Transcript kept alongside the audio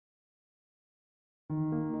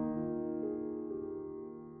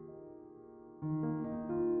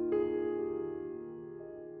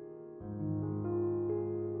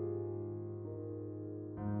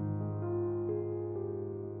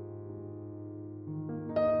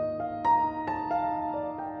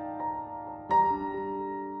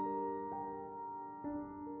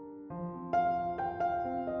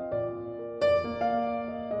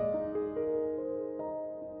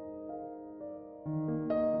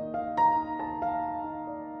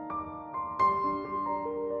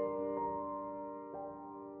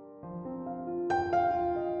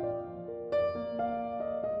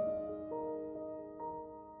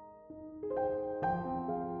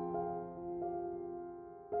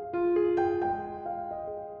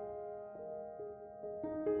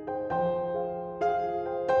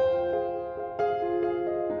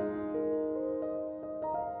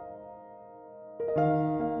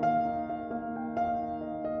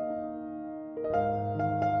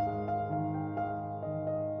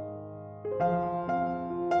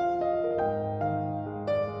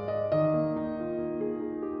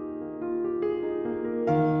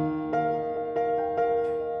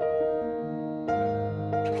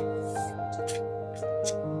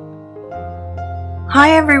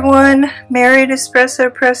Hi everyone, Mary at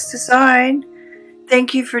Espresso Press Design.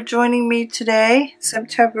 Thank you for joining me today,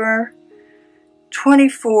 September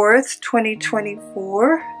 24th,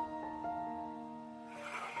 2024.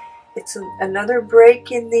 It's another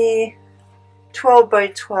break in the 12 by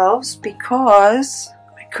 12s because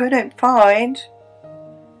I couldn't find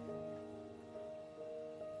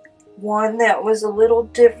one that was a little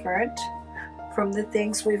different from the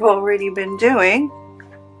things we've already been doing.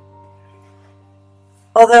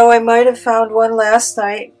 Although I might have found one last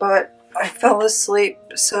night, but I fell asleep,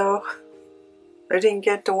 so I didn't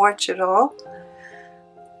get to watch it all.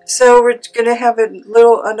 So we're going to have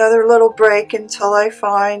another little break until I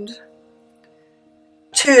find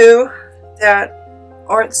two that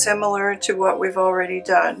aren't similar to what we've already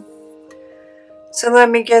done. So let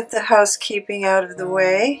me get the housekeeping out of the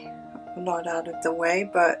way. Not out of the way,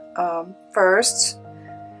 but first,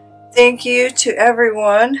 thank you to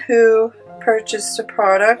everyone who purchased a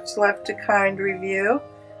product, left a kind review,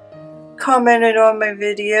 commented on my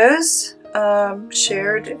videos,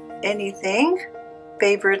 shared anything,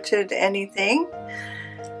 favorited anything.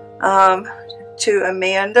 To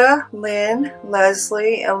Amanda, Lynn,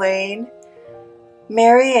 Leslie, Elaine,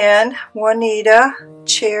 Marianne, Juanita,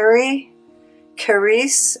 Cherry,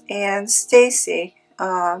 Carice, and Stacy.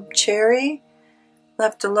 Cherry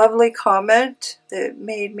left a lovely comment that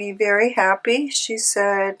made me very happy. She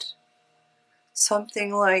said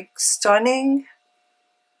something like, "Stunning.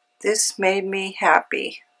 This made me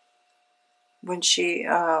happy," when she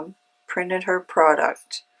printed her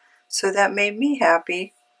product. So that made me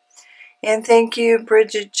happy. And thank you,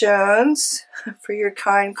 Bridget Jones, for your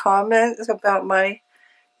kind comments about my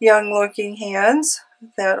young looking hands.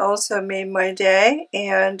 That also made my day.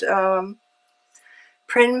 And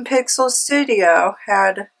Print and Pixel Studio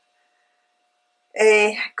had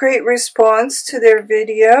a great response to their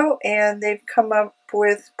video, and they've come up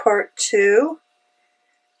with part 2,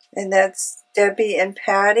 and that's Debbie and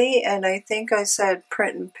Patty. And I think I said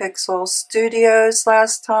Print and Pixel Studios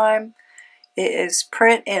last time. It is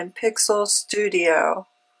Print and Pixel Studio.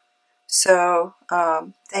 So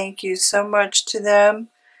thank you so much to them,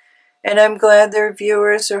 and I'm glad their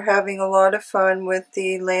viewers are having a lot of fun with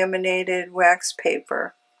the laminated wax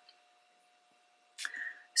paper.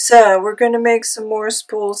 So we're going to make some more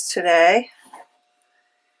spools today,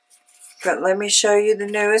 but let me show you the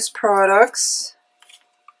newest products.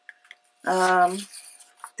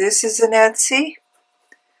 This is an Etsy.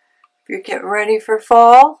 If you're getting ready for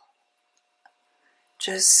fall,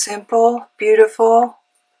 just simple, beautiful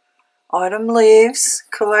autumn leaves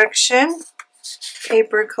collection,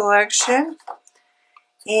 paper collection,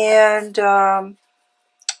 and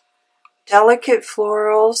delicate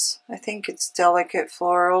florals. I think it's delicate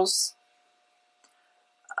florals.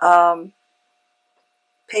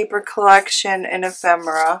 Paper collection and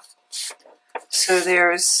ephemera. So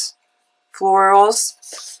there's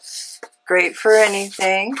florals, great for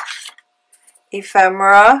anything,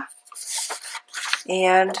 ephemera,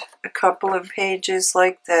 and a couple of pages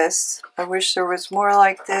like this. I wish there was more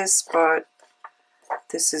like this, but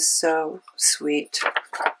this is so sweet.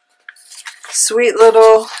 Sweet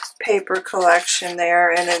little paper collection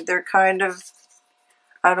there, and they're kind of,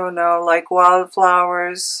 I don't know, like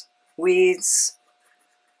wildflowers, weeds.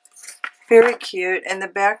 Very cute, and the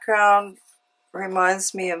background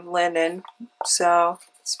reminds me of linen, so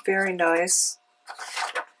it's very nice.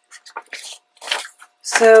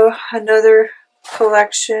 So another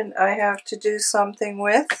collection I have to do something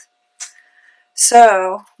with.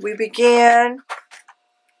 So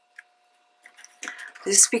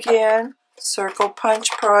this began Circle Punch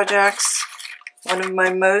Projects. One of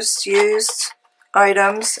my most used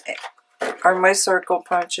items are my circle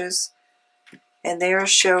punches, and they are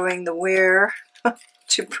showing the wear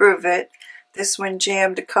to prove it. This one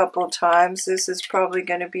jammed a couple times. This is probably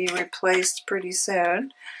going to be replaced pretty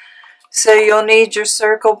soon. So you'll need your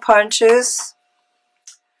circle punches.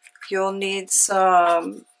 You'll need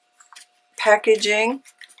some packaging.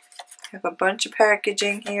 I have a bunch of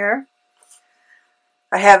packaging here.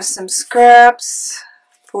 I have some scraps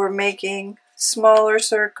for making smaller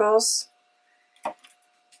circles.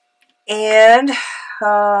 And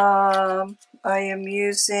I am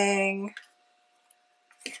using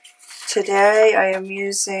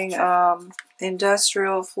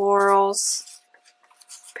industrial florals,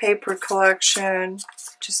 paper collection.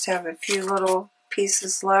 Just have a few little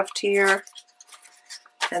pieces left here,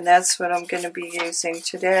 and that's what I'm going to be using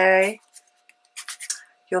today.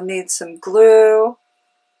 You'll need some glue,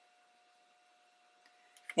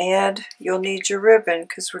 and you'll need your ribbon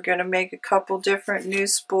because we're going to make a couple different new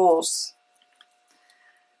spools.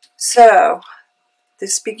 So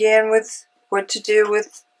this began with what to do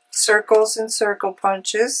with circles and circle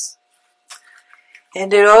punches.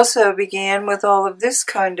 And it also began with all of this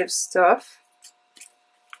kind of stuff,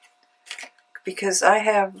 because I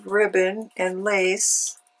have ribbon and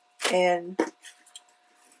lace in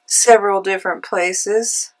several different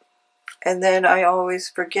places, and then I always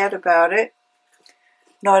forget about it.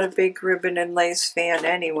 Not a big ribbon and lace fan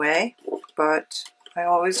anyway, but I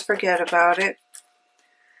always forget about it.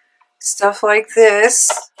 Stuff like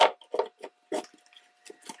this.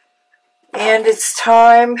 And it's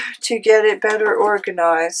time to get it better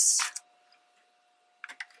organized.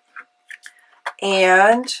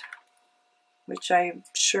 And, which I'm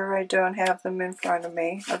sure I don't have them in front of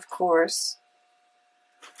me, of course.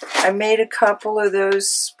 I made a couple of those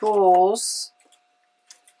spools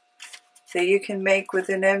that you can make with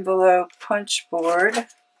an envelope punch board.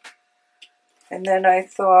 And then I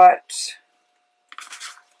thought,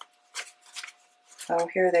 oh,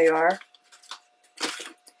 here they are.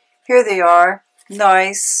 Here they are.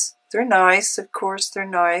 Nice. They're nice. Of course they're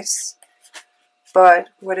nice. But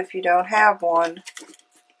what if you don't have one?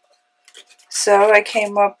 So I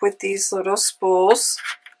came up with these little spools.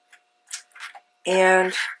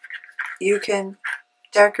 And you can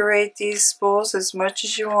decorate these spools as much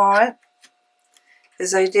as you want,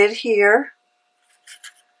 as I did here.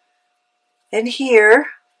 And here,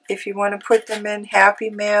 if you want to put them in Happy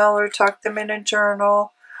Mail or tuck them in a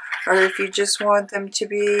journal, or if you just want them to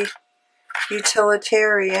be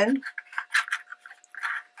utilitarian,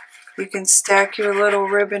 you can stack your little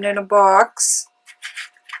ribbon in a box,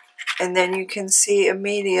 and then you can see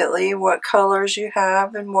immediately what colors you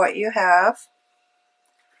have and what you have.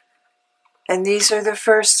 And these are the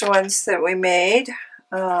first ones that we made,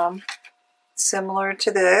 similar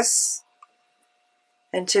to this.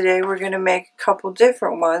 And today we're going to make a couple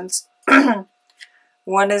different ones.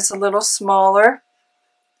 One is a little smaller.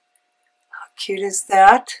 How cute is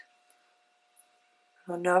that?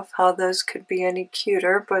 I don't know how those could be any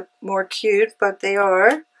cuter, but more cute, but they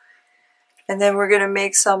are. And then we're going to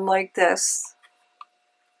make some like this.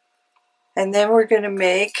 And then we're going to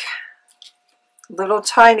make little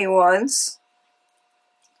tiny ones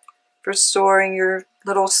for storing your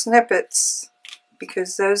little snippets,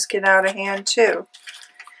 because those get out of hand too.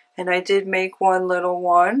 And I did make one little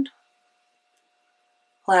one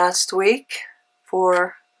last week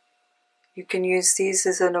for, you can use these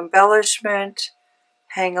as an embellishment,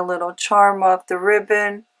 hang a little charm off the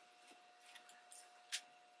ribbon.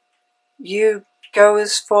 You go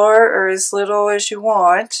as far or as little as you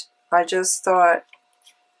want. I just thought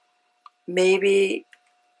maybe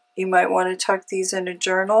you might want to tuck these in a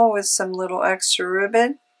journal with some little extra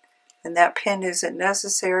ribbon. And that pin isn't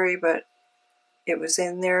necessary, but it was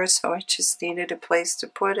in there, so I just needed a place to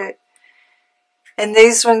put it. And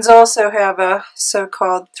these ones also have a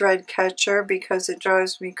so-called thread catcher, because it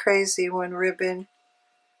drives me crazy when ribbon,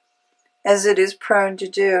 as it is prone to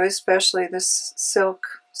do, especially this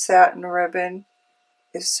silk satin ribbon,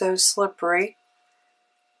 is so slippery.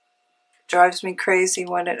 It drives me crazy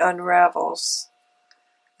when it unravels.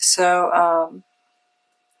 So,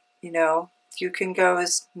 you know, you can go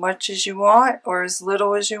as much as you want or as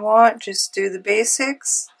little as you want. Just do the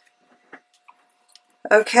basics.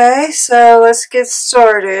 Okay, so let's get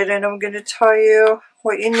started, and I'm going to tell you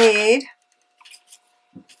what you need.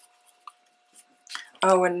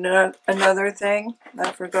 Oh, and another thing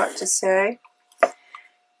I forgot to say,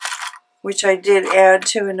 which I did add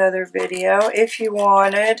to another video. If you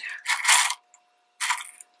wanted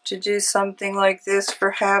to do something like this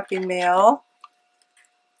for Happy Mail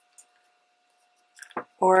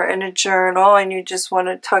or in a journal, and you just want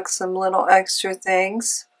to tuck some little extra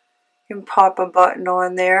things, you can pop a button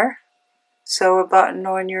on there, sew a button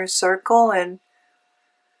on your circle, and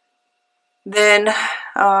then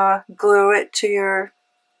glue it to your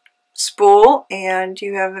spool, and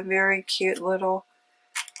you have a very cute little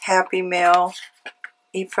Happy Mail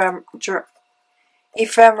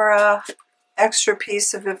ephemera, extra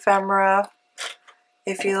piece of ephemera,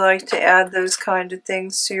 if you like to add those kind of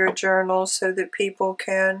things to your journal so that people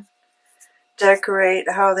can decorate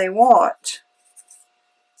how they want.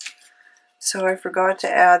 So I forgot to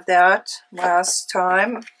add that last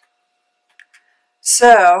time.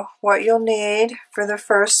 So what you'll need for the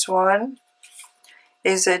first one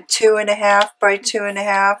is a 2.5 by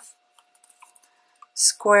 2.5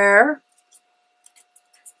 square.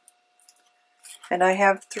 And I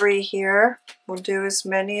have 3 here. We'll do as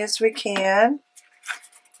many as we can.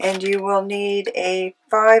 And you will need a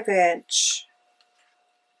 5"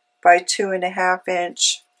 by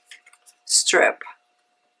 2.5" strip.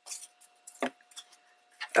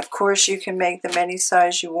 Of course, you can make them any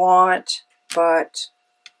size you want, but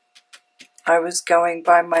I was going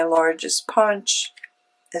by my largest punch.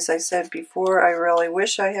 As I said before, I really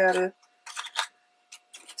wish I had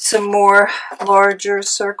some more larger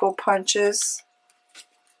circle punches.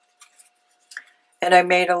 And I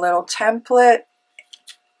made a little template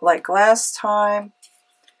like last time.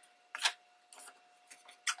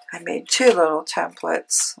 I made 2 little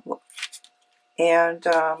templates. And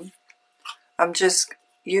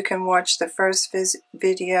you can watch the first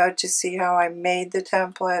video to see how I made the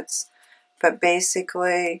templates. But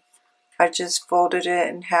basically, I just folded it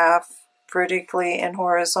in half vertically and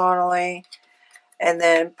horizontally, and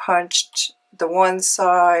then punched the one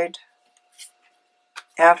side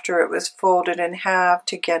after it was folded in half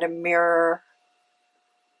to get a mirror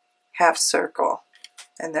half circle,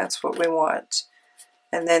 and that's what we want.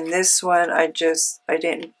 And then this one, I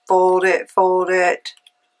didn't fold it,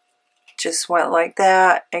 just went like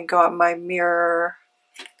that and got my mirror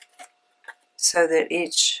so that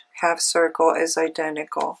each half circle is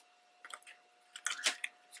identical.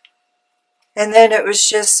 And then it was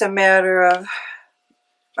just a matter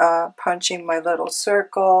of punching my little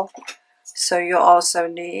circle. So you'll also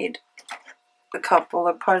need a couple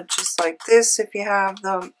of punches like this if you have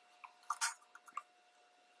them.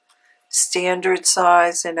 Standard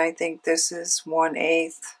size, and I think this is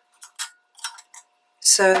 1/8.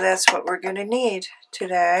 So that's what we're going to need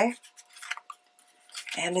today.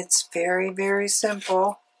 And it's very, very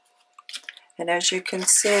simple. And as you can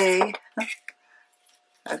see,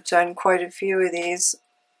 I've done quite a few of these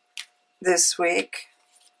this week.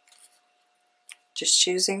 Just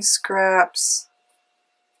using scraps.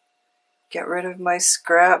 Get rid of my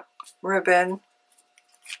scrap ribbon.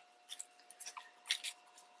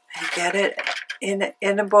 And get it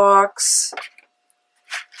in a box,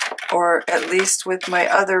 or at least with my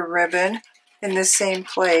other ribbon in the same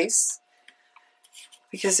place.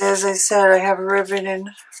 Because as I said, I have a ribbon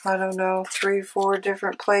in, I don't know, 3, 4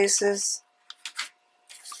 different places.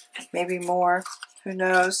 Maybe more, who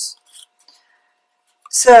knows.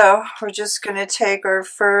 So we're just going to take our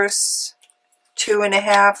first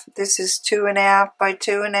 2.5. This is 2.5 by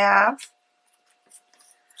 2.5.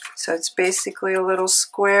 So it's basically a little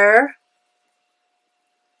square.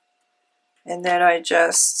 And then I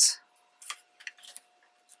just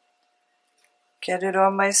get it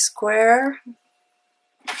on my square.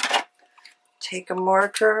 Take a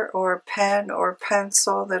marker or a pen or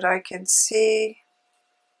pencil that I can see.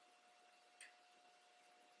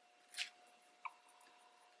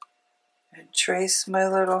 And trace my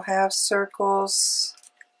little half circles.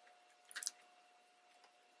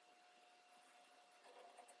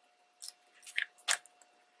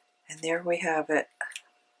 And there we have it.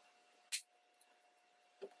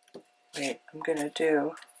 Wait,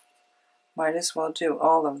 might as well do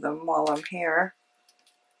all of them while I'm here.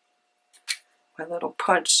 My little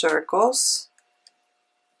punch circles.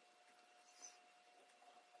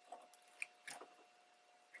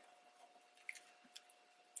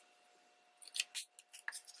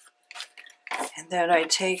 And then I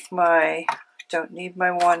take don't need my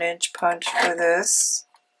 1-inch punch for this.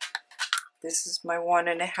 This is my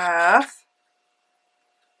 1.5.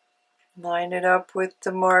 Line it up with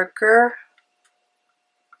the marker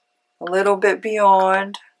a little bit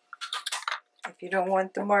beyond. If you don't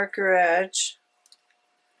want the marker edge,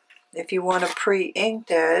 if you want a pre-inked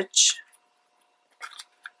edge,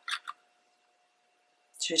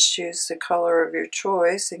 just use the color of your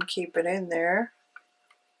choice and keep it in there.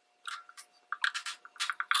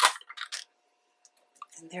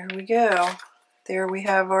 And there we go. There we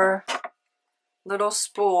have our little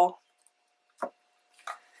spool.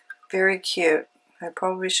 Very cute. I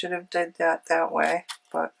probably should have did that way,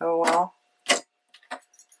 but oh well.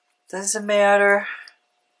 Doesn't matter.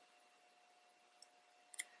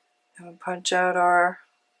 And we'll punch out our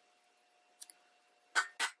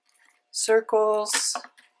circles.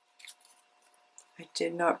 I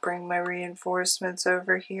did not bring my reinforcements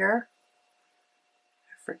over here.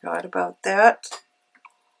 I forgot about that.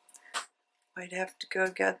 Might have to go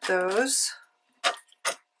get those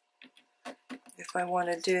if I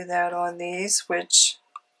want to do that on these, which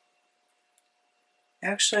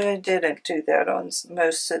actually I didn't do that on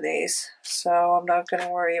most of these, so I'm not going to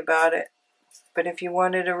worry about it. But if you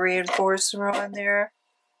wanted a reinforcer on there,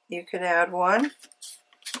 you could add one.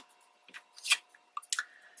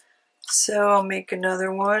 So I'll make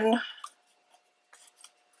another one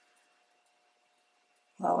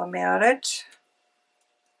while I'm at it.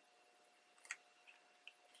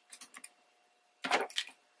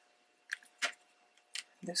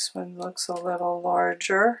 This one looks a little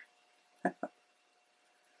larger. I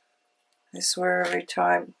swear every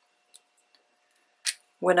time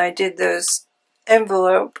when I did those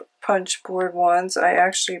envelope punch board ones. I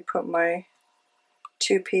actually put my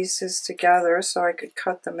two pieces together so I could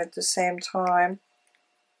cut them at the same time.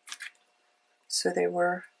 So they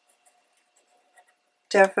were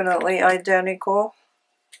definitely identical.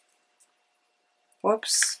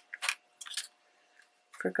 Whoops.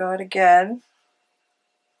 Forgot again.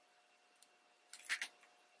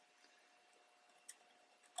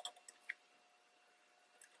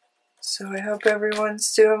 So I hope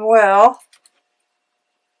everyone's doing well.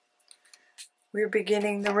 We're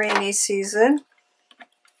beginning the rainy season.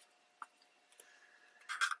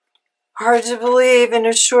 Hard to believe in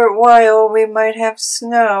a short while we might have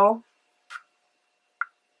snow.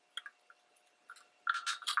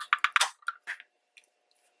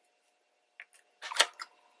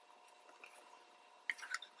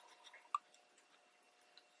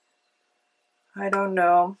 I don't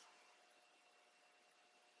know.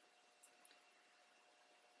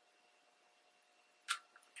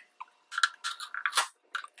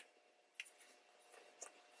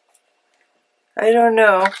 I don't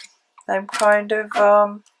know. I'm kind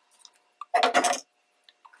of, it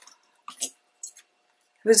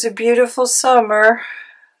was a beautiful summer.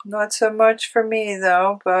 Not so much for me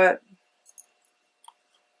though, but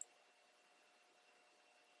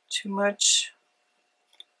too much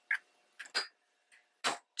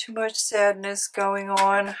sadness going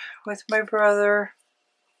on with my brother.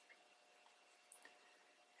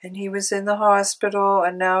 And he was in the hospital,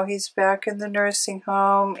 and now he's back in the nursing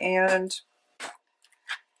home, and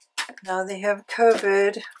now they have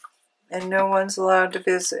COVID, and no one's allowed to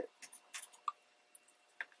visit.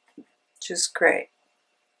 Just great.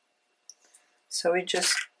 So we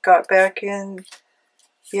just got back in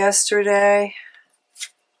yesterday,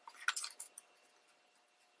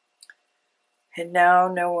 and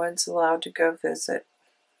now no one's allowed to go visit.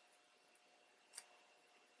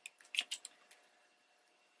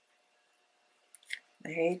 I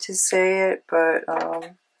hate to say it, but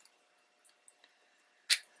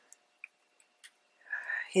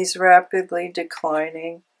he's rapidly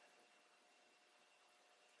declining.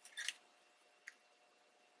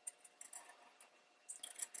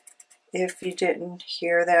 If you didn't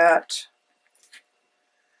hear that,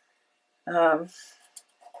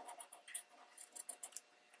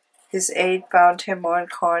 his aide found him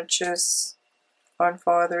unconscious on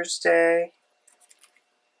Father's Day.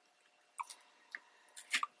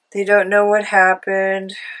 They don't know what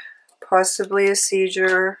happened, possibly a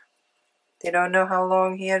seizure. They don't know how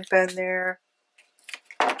long he had been there.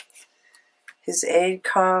 His aide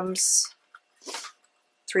comes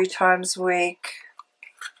 3 times a week.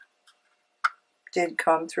 Did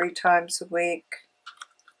come 3 times a week.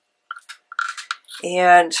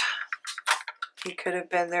 And he could have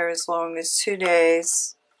been there as long as 2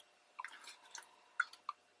 days.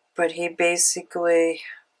 But he basically,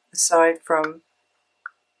 aside from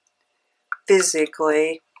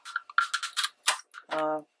physically,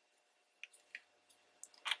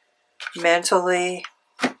 mentally,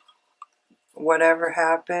 whatever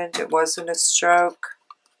happened, it wasn't a stroke.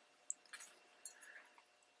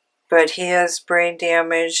 But he has brain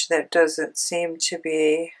damage that doesn't seem to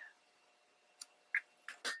be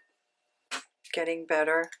getting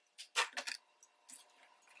better.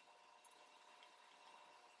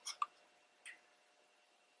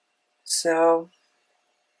 So,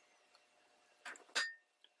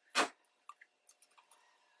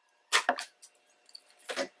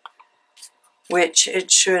 which it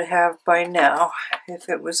should have by now if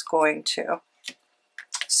it was going to.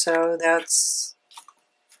 So that's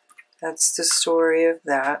the story of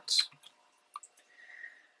that.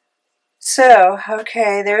 So,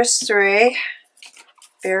 okay, there's 3.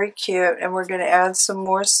 Very cute. And we're going to add some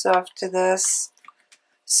more stuff to this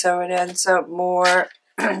so it ends up more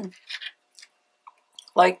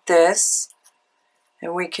like this.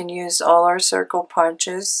 And we can use all our circle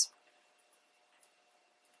punches.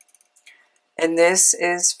 And this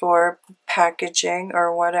is for packaging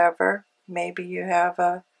or whatever. Maybe you have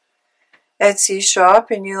a Etsy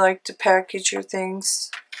shop and you like to package your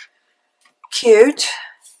things cute,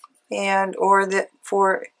 and or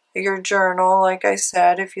for your journal, like I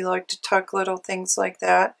said, if you like to tuck little things like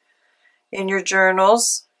that in your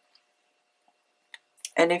journals.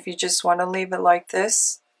 And if you just want to leave it like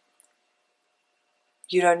this,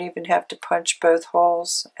 you don't even have to punch both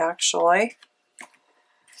holes, actually.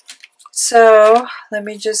 So let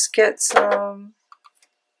me just get some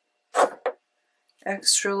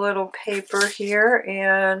extra little paper here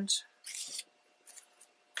and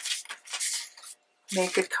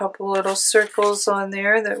make a couple little circles on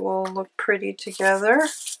there that will look pretty together.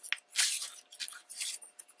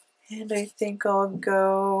 And I think I'll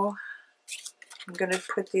go I'm going to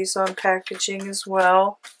put these on packaging as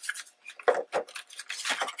well.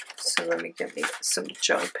 So let me get me some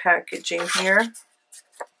junk packaging here.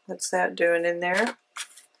 What's that doing in there?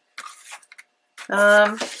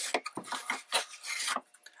 I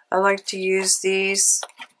like to use these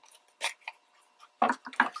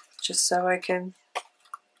just so I can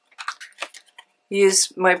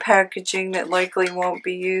use my packaging that likely won't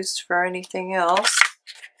be used for anything else.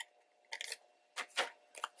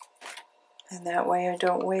 And that way I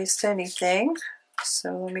don't waste anything.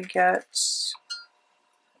 So let me get,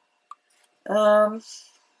 I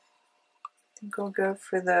think I'll go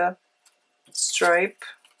for the stripe.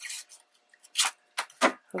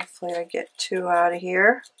 Hopefully I get 2 out of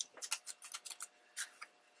here.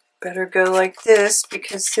 Better go like this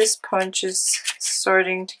because this punch is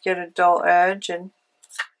starting to get a dull edge and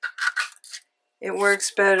it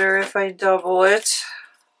works better if I double it.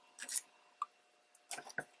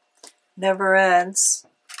 Never ends.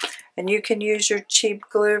 And you can use your cheap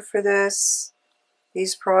glue for these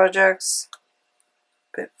projects,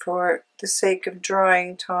 but for the sake of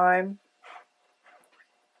drying time,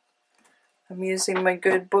 I'm using my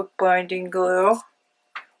good bookbinding glue.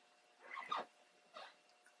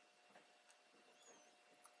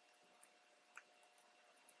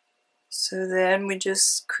 So then we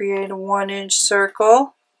just create a 1-inch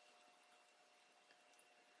circle.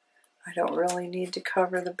 I don't really need to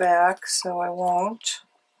cover the back, so I won't.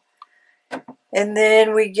 And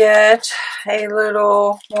then we get a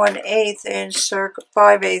little 1/8 inch circle,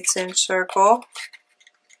 5/8 inch circle.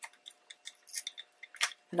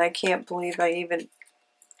 And I can't believe I even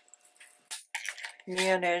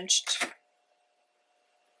managed.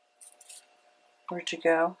 Where'd you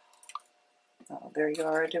go? Oh, there you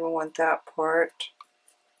are. I didn't want that part.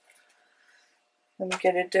 Let me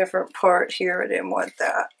get a different part here. I didn't want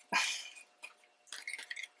that.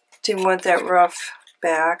 Didn't want that rough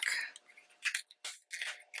back.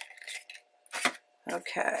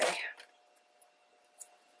 Okay.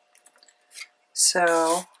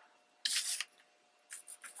 So,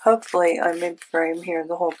 hopefully I'm in frame here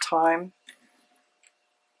the whole time.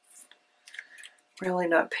 Really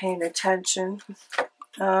not paying attention.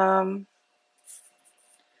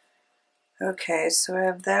 Okay, so I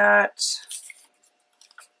have that.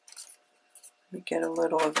 Let me get a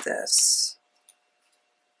little of this.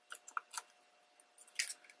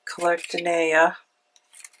 Collectanea.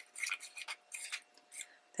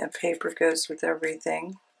 That paper goes with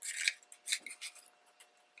everything.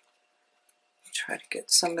 Try to get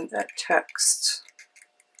some of that text.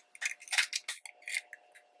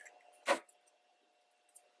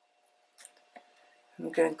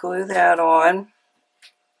 I'm going to glue that on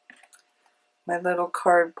my little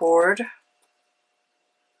cardboard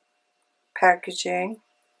packaging.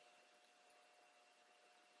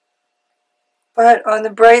 But on the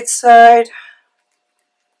bright side,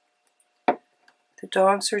 the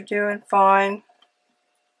dogs are doing fine.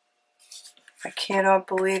 I cannot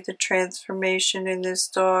believe the transformation in this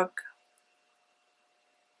dog,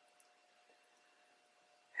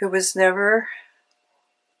 who was never,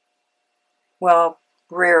 well,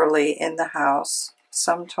 rarely in the house.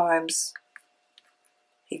 Sometimes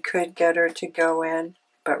he could get her to go in,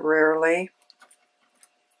 but rarely.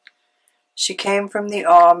 She came from the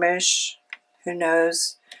Amish. Who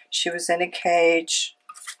knows? She was in a cage.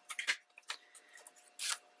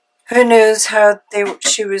 Who knows how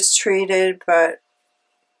she was treated, but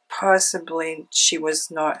possibly she was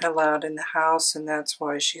not allowed in the house, and that's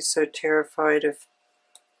why she's so terrified of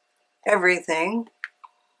everything.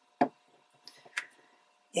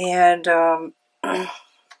 And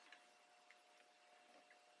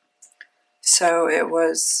so it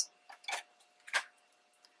was,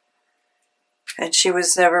 and she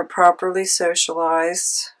was never properly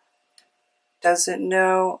socialized. Doesn't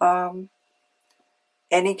know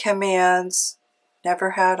any commands,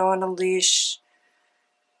 never had on a leash.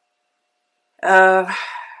 But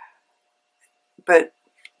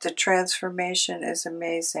the transformation is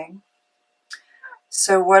amazing.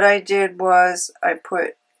 So what I did was I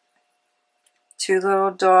put 2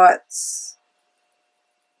 little dots.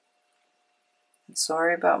 I'm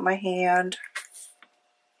sorry about my hand.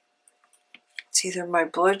 It's either my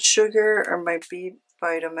blood sugar or my B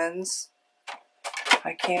vitamins.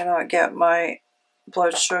 I cannot get my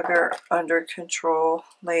blood sugar under control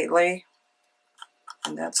lately,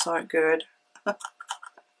 and that's not good.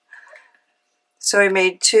 So I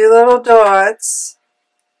made 2 little dots,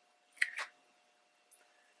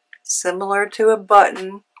 similar to a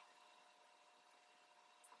button,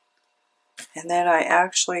 and then I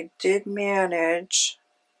actually did manage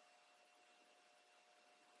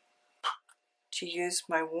to use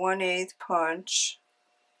my 1/8 punch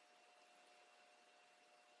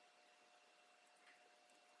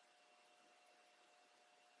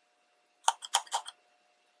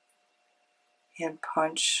and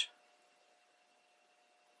punch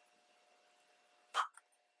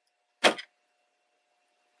a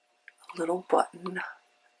little button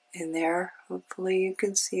in there. Hopefully you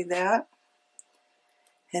can see that.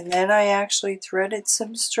 And then I actually threaded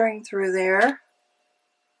some string through there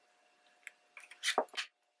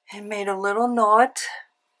and made a little knot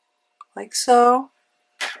like so.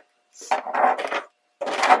 I'll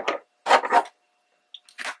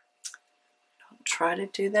try to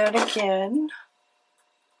do that again.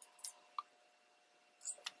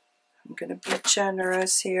 I'm going to be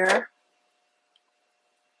generous here.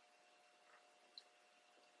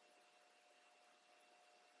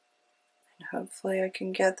 And hopefully I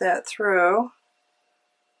can get that through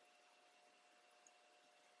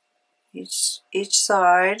each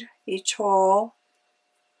side, each hole.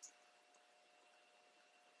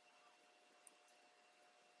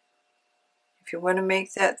 If you want to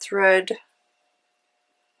make that thread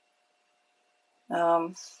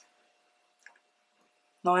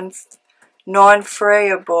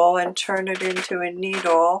non-frayable and turn it into a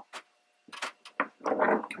needle,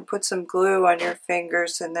 you can put some glue on your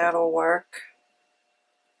fingers and that'll work.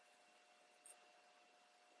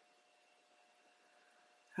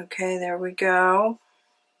 Okay, there we go.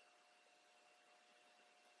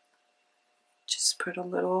 Just put a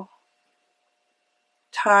little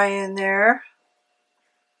tie in there.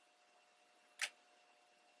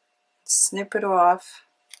 Snip it off.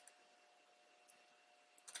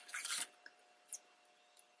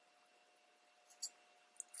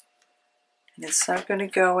 And it's not going to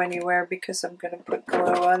go anywhere because I'm going to put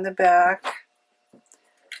glue on the back.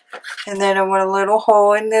 And then I want a little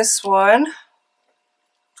hole in this one.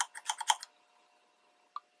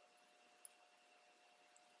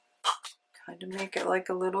 Kind of make it like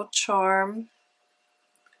a little charm.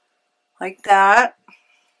 Like that.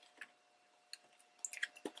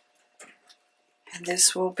 And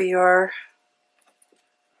this will be our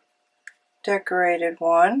decorated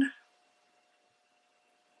one.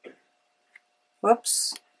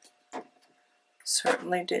 Whoops.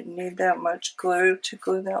 Certainly didn't need that much glue to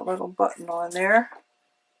glue that little button on there.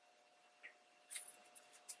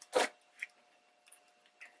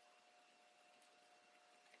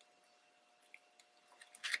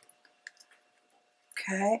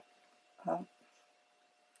 Okay.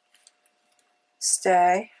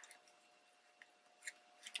 Stay.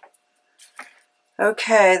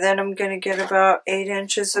 Okay, then I'm going to get about 8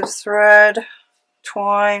 inches of thread,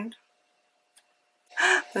 twine.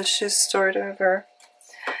 Let's just start over.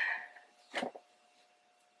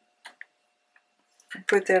 I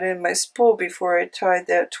put that in my spool before I tied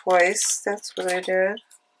that twice. That's what I did.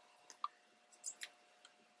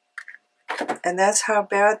 And that's how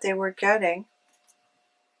bad they were getting.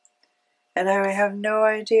 And I have no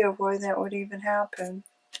idea why that would even happen.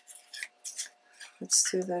 Let's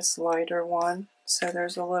do this lighter one so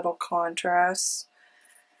there's a little contrast.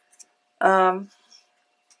 And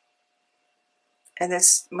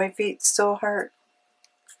my feet still hurt.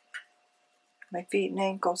 My feet and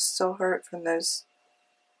ankles still hurt from those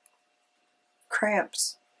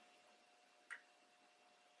cramps.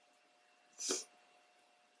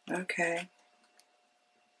 Okay.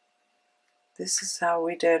 This is how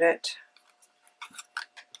we did it.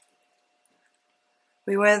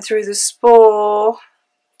 We went through the spool.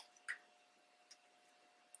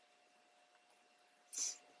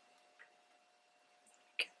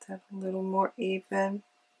 Get that a little more even.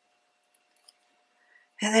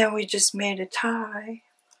 And then we just made a tie.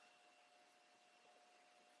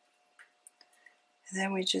 And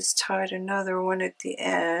then we just tied another one at the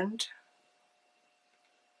end.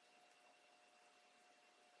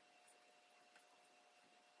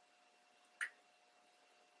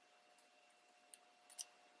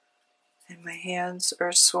 And my hands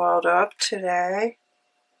are swelled up today.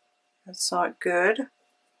 That's not good. I'll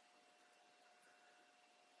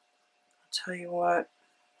tell you what.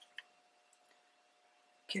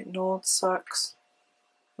 Getting old sucks.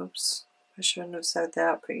 Oops, I shouldn't have said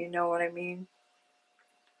that, but you know what I mean.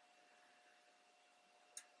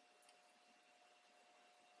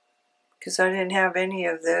 Because I didn't have any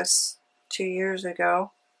of this 2 years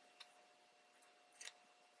ago.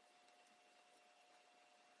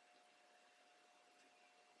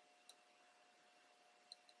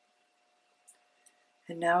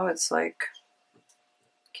 And now it's like,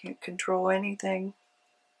 can't control anything.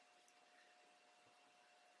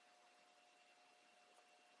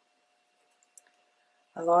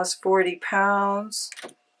 I lost 40 pounds.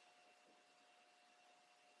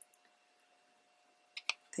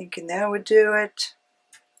 thinking that would do it.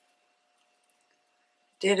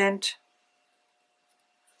 Didn't.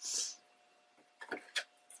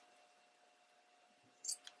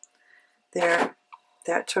 There,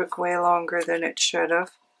 that took way longer than it should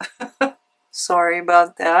have. Sorry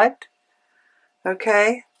about that.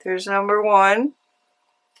 Okay, there's number 1.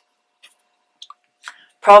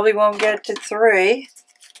 Probably won't get to 3,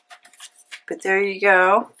 but there you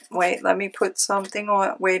go. Wait, let me put something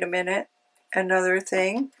on. Wait a minute. Another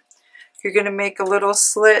thing. You're going to make a little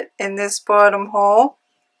slit in this bottom hole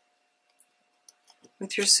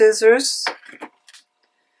with your scissors.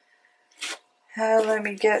 Let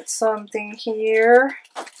me get something here.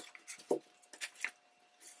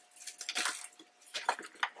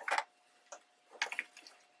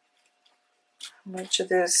 How much of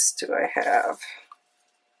this do I have?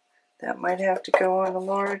 That might have to go on a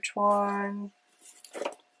large one.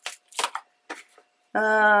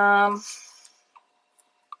 How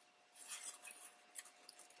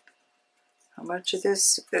much of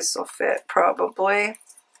this will fit? Probably.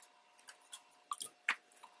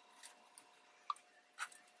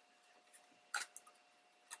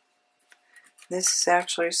 This is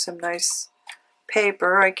actually some nice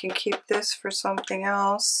paper. I can keep this for something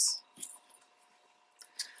else.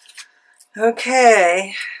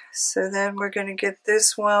 Okay, so then we're going to get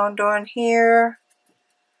this wound on here.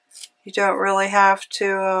 You don't really have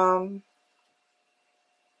to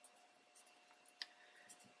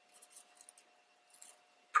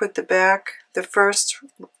put the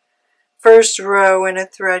first row in a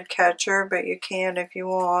thread catcher, but you can if you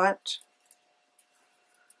want.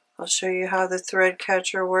 I'll show you how the thread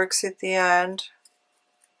catcher works at the end.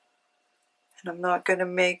 And I'm not going to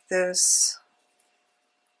make this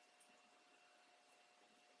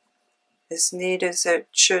as neat as it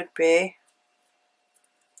should be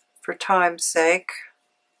for time's sake.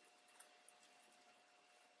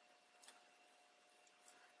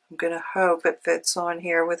 I'm going to hope it fits on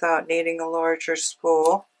here without needing a larger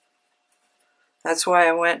spool. That's why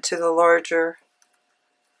I went to the larger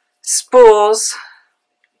spools,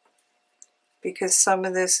 because some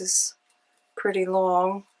of this is pretty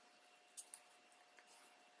long.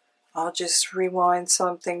 I'll just rewind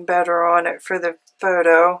something better on it for the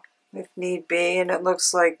photo if need be, and it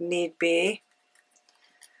looks like need be.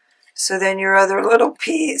 So then your other little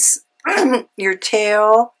piece, your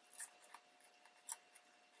tail,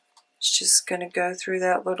 it's just going to go through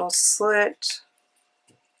that little slit.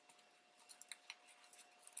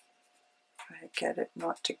 Try to get it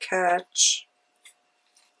not to catch.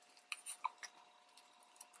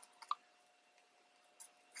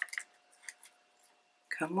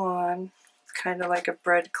 Come on, kind of like a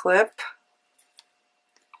bread clip.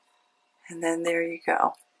 And then there you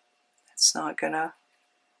go. It's not going to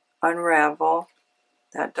unravel.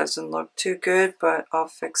 That doesn't look too good, but I'll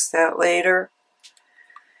fix that later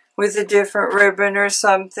with a different ribbon or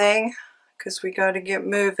something, because we got to get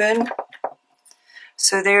moving.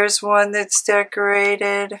 So there's one that's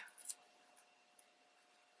decorated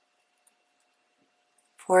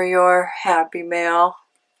for your Happy Mail.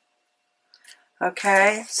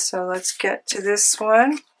 Okay, so let's get to this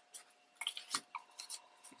one.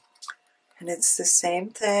 And it's the same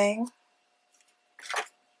thing.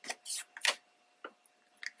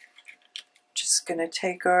 Just going to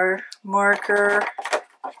take our marker,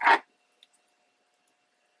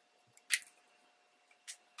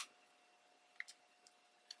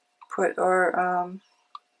 put our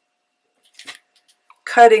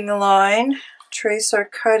cutting line, trace our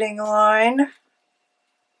cutting line,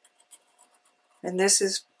 and this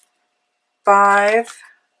is 5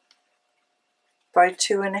 by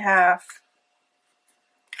 2.5.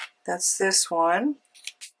 That's this one.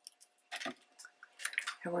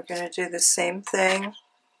 And we're going to do the same thing.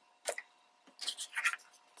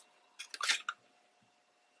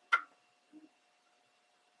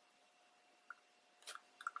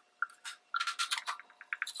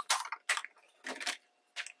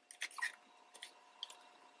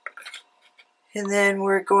 And then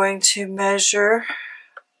we're going to measure.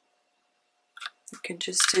 You can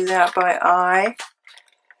just do that by eye.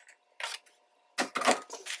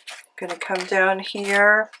 I'm going to come down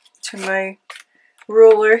here to my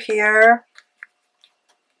ruler here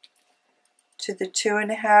to the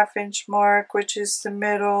 2.5-inch mark, which is the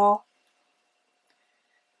middle.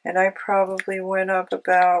 And I probably went up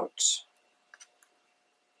about,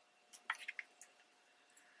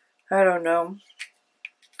 I don't know,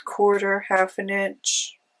 quarter, half an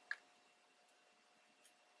inch.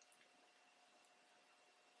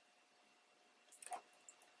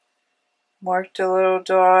 Marked a little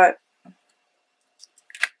dot.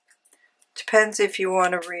 Depends if you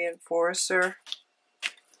want a reinforcer.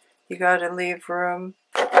 You got to leave room.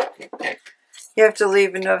 You have to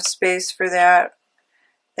leave enough space for that.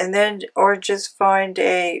 And then, or just find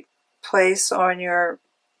a place on your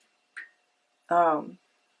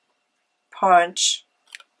punch.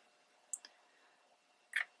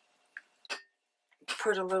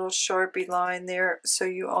 Put a little Sharpie line there so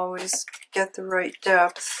you always get the right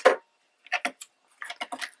depth.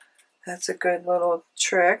 That's a good little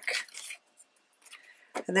trick.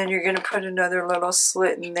 And then you're going to put another little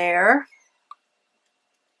slit in there.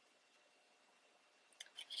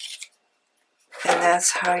 And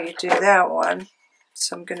that's how you do that one.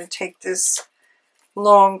 So I'm going to take this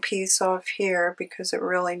long piece off here because it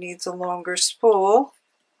really needs a longer spool.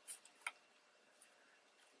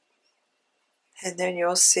 And then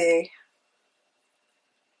you'll see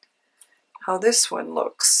how this one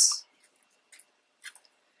looks.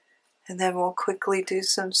 And then we'll quickly do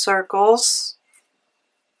some circles.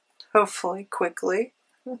 Hopefully quickly.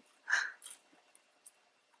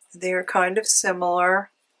 They're kind of similar.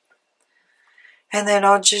 And then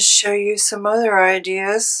I'll just show you some other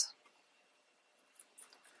ideas.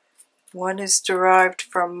 One is derived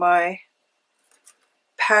from my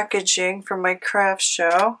packaging for my craft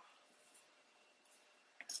show.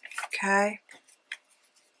 Okay.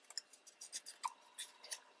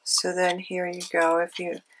 So then here you go.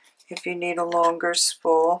 If you need a longer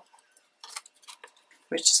spool,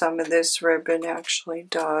 which some of this ribbon actually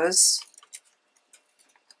does.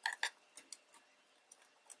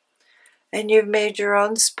 And you've made your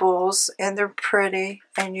own spools, and they're pretty,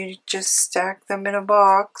 and you just stack them in a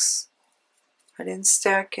box. I didn't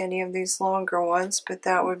stack any of these longer ones, but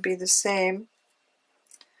that would be the same.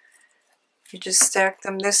 You just stack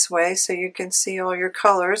them this way so you can see all your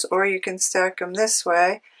colors, or you can stack them this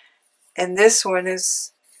way. And this one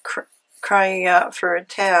is crying out for a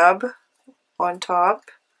tab on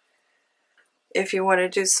top, if you want to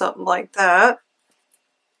do something like that.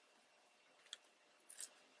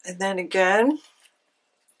 And then again,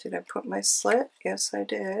 did I put my slit? Yes, I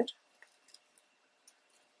did.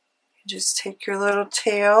 You just take your little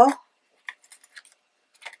tail,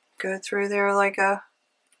 go through there like a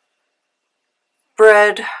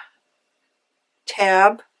bread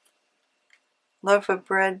tab. Loaf of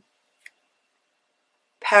bread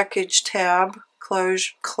package tab,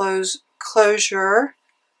 closure.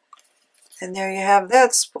 And there you have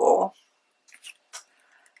that spool.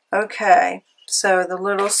 Okay. So the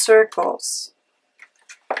little circles,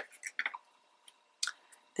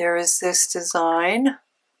 there is this design,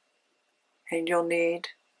 and you'll need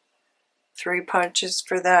 3 punches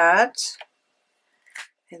for that.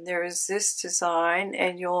 And there is this design,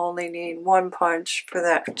 and you'll only need 1 punch for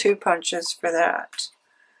that, 2 punches for that.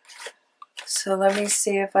 So let me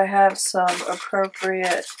see if I have some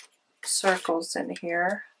appropriate circles in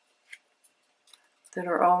here that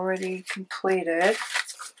are already completed.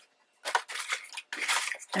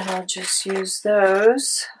 And I'll just use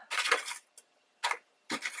those.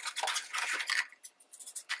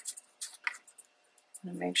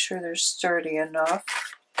 And make sure they're sturdy enough.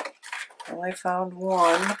 I only found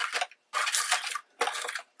one.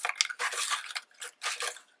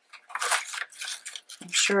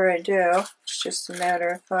 I'm sure I do. It's just a matter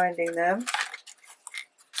of finding them.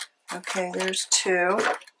 Okay, there's 2.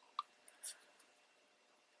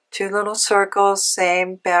 2 little circles,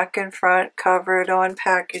 same back and front, covered on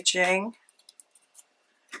packaging.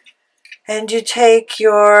 And you take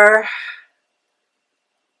your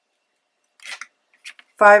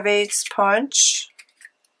 5/8 punch.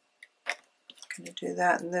 I'm going to do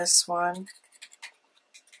that in this one.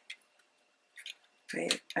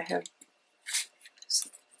 Wait, I have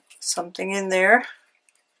something in there.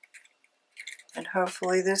 And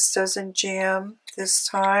hopefully this doesn't jam this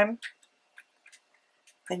time.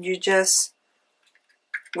 And you just,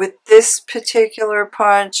 with this particular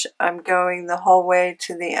punch, I'm going the whole way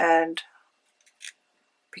to the end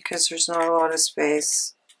because there's not a lot of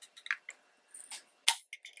space.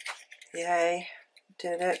 Yay,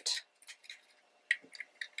 did it.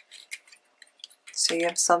 So you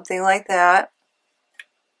have something like that.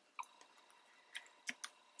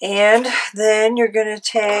 And then you're going to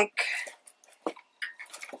take,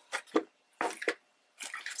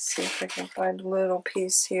 see if I can find a little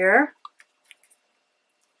piece here.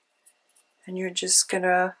 And you're just going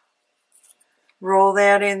to roll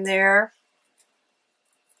that in there.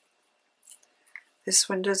 This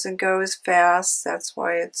one doesn't go as fast, that's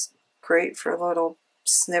why it's great for little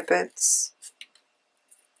snippets.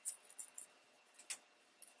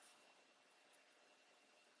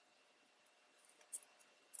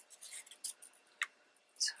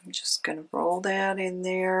 So I'm just going to roll that in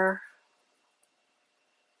there.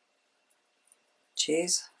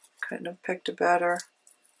 Geez, Couldn't have picked a better.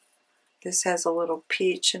 This has a little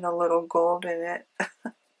peach and a little gold in it.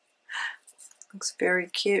 Looks very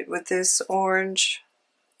cute with this orange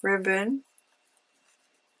ribbon.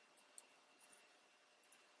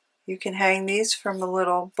 You can hang these from a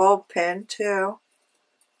little bulb pin too,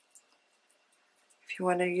 if you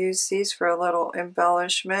want to use these for a little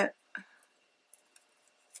embellishment.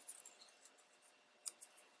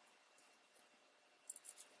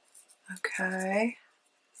 Okay,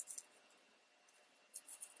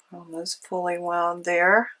 almost fully wound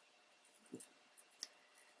there.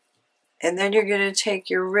 And then you're going to take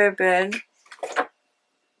your ribbon.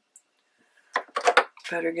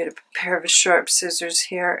 Better get a pair of sharp scissors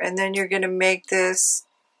here. And then you're going to make this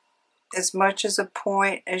as much as a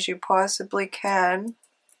point as you possibly can.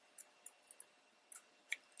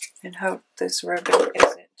 And hope this ribbon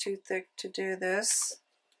isn't too thick to do this.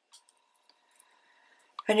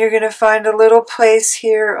 And you're going to find a little place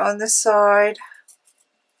here on the side.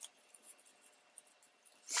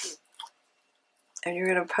 And you're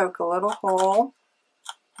going to poke a little hole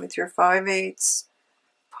with your 5/8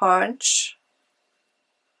 punch.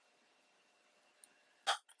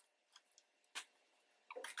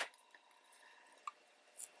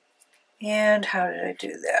 And how did I do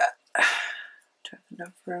that? Don't have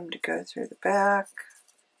enough room to go through the back.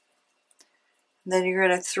 And then you're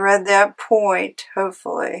going to thread that point,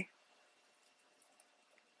 hopefully.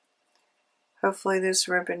 Hopefully this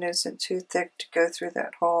ribbon isn't too thick to go through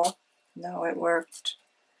that hole. No, it worked.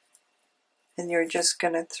 And you're just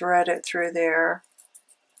going to thread it through there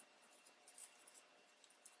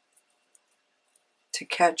to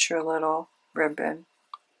catch your little ribbon,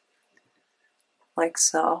 like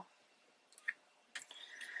so.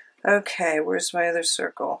 Okay, where's my other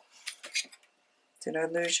circle? Did I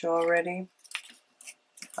lose you already?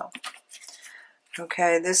 No.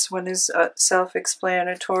 Okay, this one is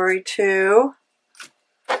self-explanatory too.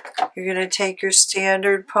 You're going to take your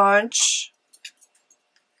standard punch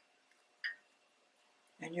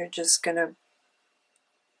and you're just going to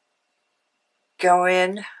go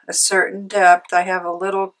in a certain depth. I have a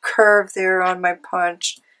little curve there on my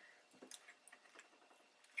punch.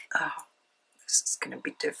 Oh, this is going to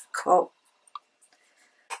be difficult.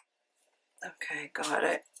 Okay, got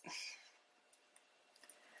it.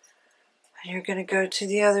 And you're going to go to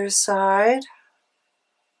the other side.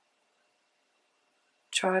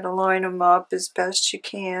 Try to line them up as best you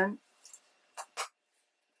can.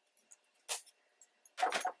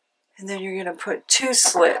 And then you're going to put 2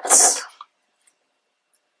 slits.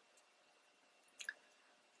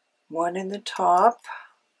 One in the top,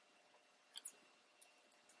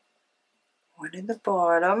 one in the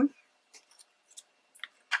bottom.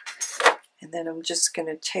 And then I'm just going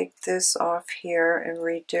to take this off here and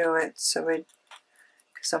redo it so it,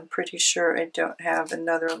 because I'm pretty sure I don't have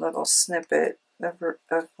another little snippet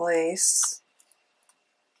of lace.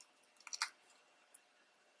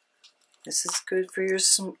 This is good for your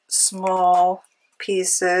small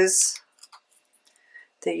pieces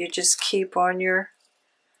that you just keep on your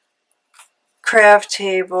craft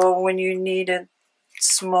table when you need a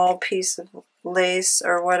small piece of lace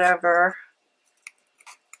or whatever.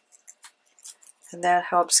 And that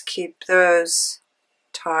helps keep those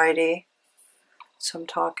tidy. So I'm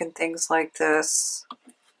talking things like this.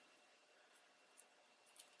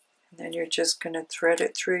 And then you're just going to thread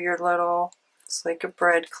it through your little, it's like a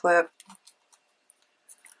bread clip,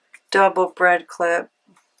 double bread clip.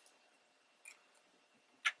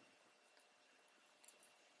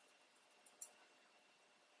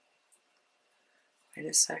 Wait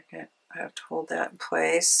a second, I have to hold that in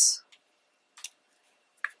place.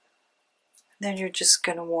 Then you're just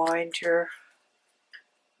going to wind your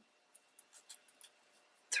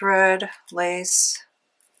thread, lace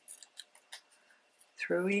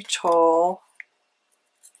through each hole,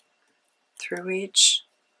 through each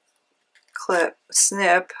clip,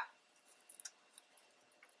 snip.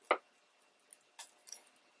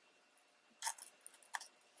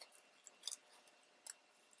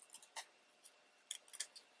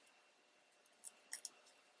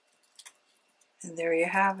 And there you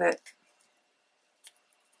have it.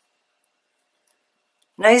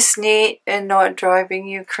 Nice, neat, and not driving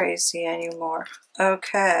you crazy anymore.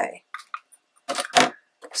 Okay.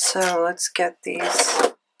 So let's get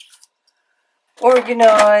these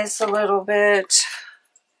organized a little bit.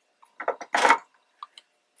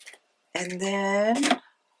 And then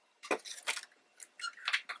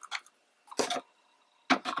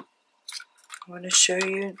I want to show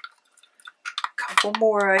you a couple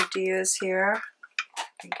more ideas here.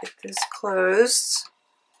 And get this closed.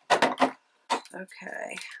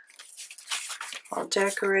 Okay. I'll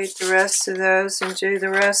decorate the rest of those and do the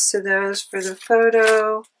rest of those for the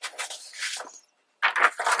photo.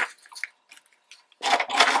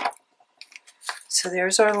 So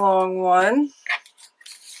there's our long one.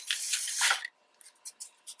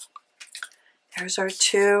 There's our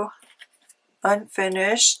two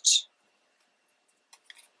unfinished.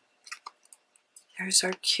 There's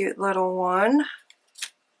our cute little one.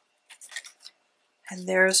 And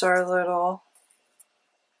there's our little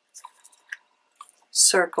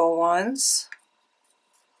circle ones.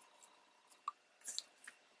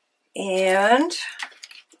 And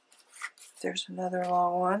there's another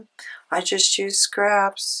long one. I just used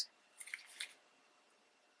scraps.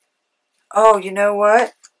 Oh, you know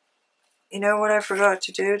what? You know what I forgot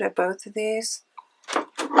to do to both of these?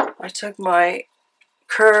 I took my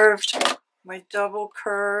double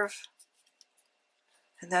curve,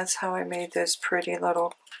 and that's how I made those pretty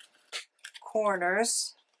little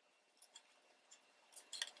corners.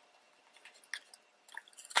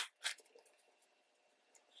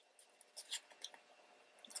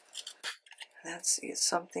 That's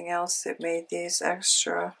something else that made these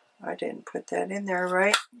extra. I didn't put that in there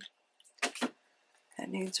right. That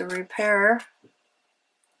needs a repair.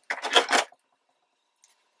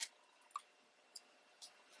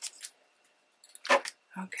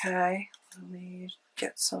 Okay, let me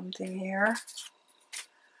get something here.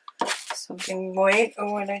 Something white.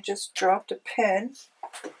 Oh, and I just dropped a pen.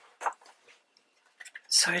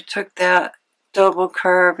 So I took that double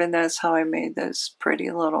curve, and that's how I made those pretty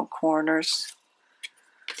little corners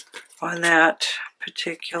on that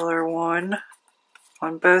particular one.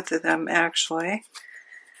 On both of them, actually.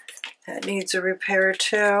 That needs a repair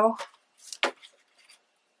too. I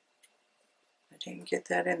didn't get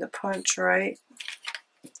that in the punch right.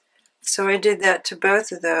 So I did that to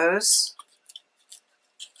both of those.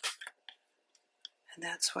 And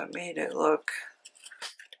that's what made it look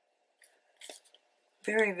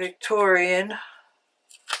very Victorian.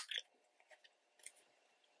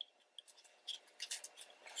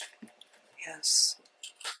 Yes.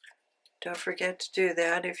 Don't forget to do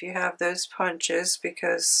that if you have those punches,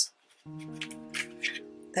 because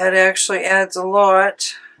that actually adds a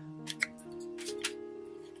lot.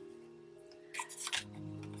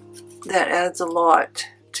 That adds a lot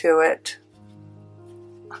to it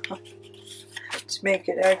to make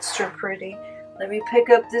it extra pretty. Let me pick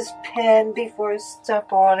up this pen before I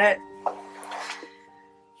step on it.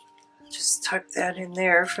 Just tuck that in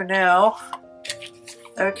there for now.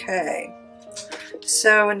 Okay.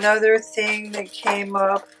 So another thing that came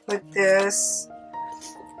up with this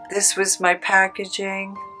was my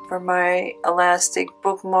packaging for my elastic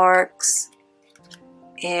bookmarks,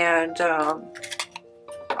 and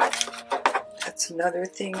that's another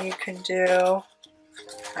thing you can do.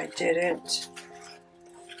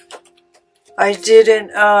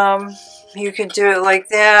 You can do it like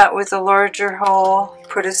that with a larger hole,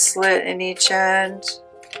 put a slit in each end.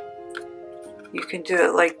 You can do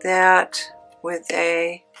it like that with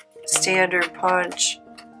a standard punch,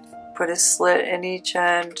 put a slit in each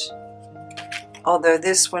end, although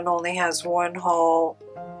this one only has one hole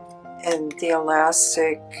and the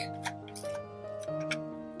elastic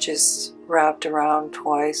just wrapped around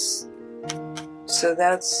twice. So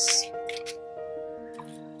that's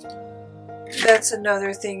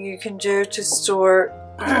another thing you can do to store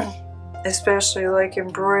especially like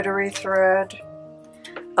embroidery thread,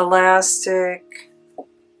 elastic,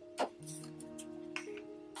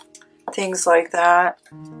 things like that,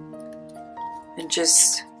 and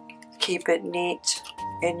just keep it neat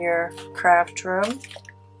in your craft room.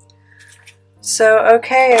 So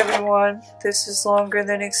okay everyone, this is longer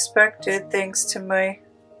than expected thanks to my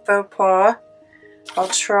faux pas. I'll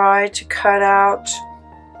try to cut out,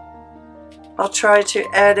 I'll try to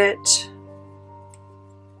edit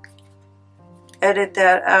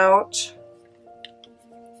that out.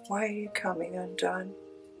 Why are you coming undone?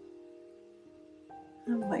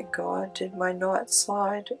 Oh my god, did my knot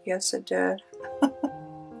slide? Yes it did.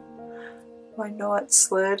 My knot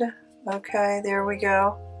slid. Okay, there we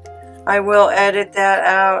go. I will edit that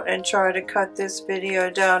out and try to cut this video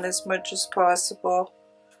down as much as possible.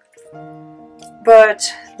 But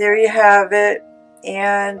there you have it,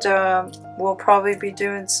 and we'll probably be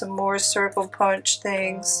doing some more circle punch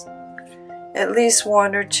things, at least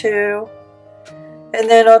one or two. And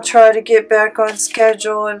then I'll try to get back on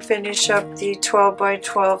schedule and finish up the 12 by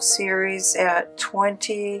 12 series at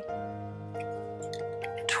 20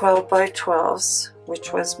 12 by 12s,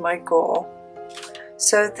 which was my goal.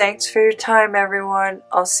 So thanks for your time everyone.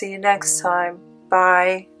 I'll see you next time.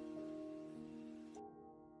 Bye.